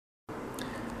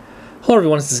Hello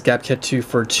everyone, this is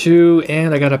GapCat242,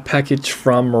 and I got a package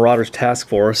from Marauders Task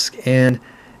Force, and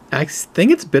I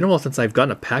think it's been a while since I've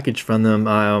gotten a package from them.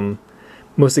 I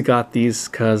mostly got these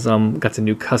because got some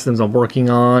new customs I'm working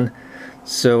on.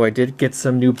 So I did get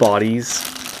some new bodies,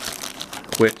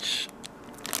 which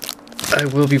I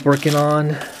will be working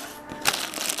on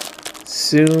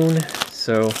soon.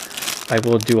 So I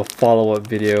will do a follow-up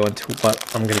video into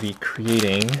what I'm going to be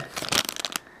creating.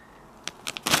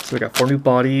 So we got 4 new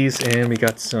bodies, and we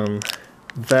got some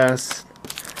vests,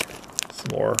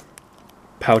 some more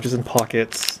pouches and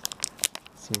pockets,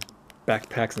 some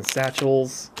backpacks and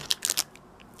satchels.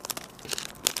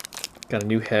 Got a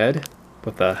new head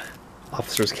with a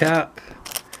officer's cap,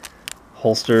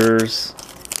 holsters,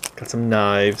 got some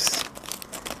knives.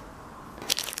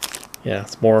 Yeah,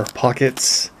 some more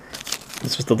pockets.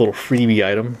 This was the little freebie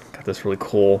item. Got this really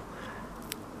cool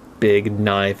big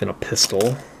knife and a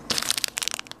pistol.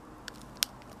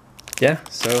 Yeah,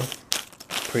 so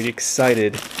pretty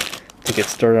excited to get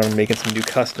started on making some new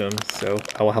customs, so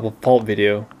I will have a follow-up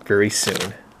video very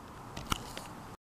soon.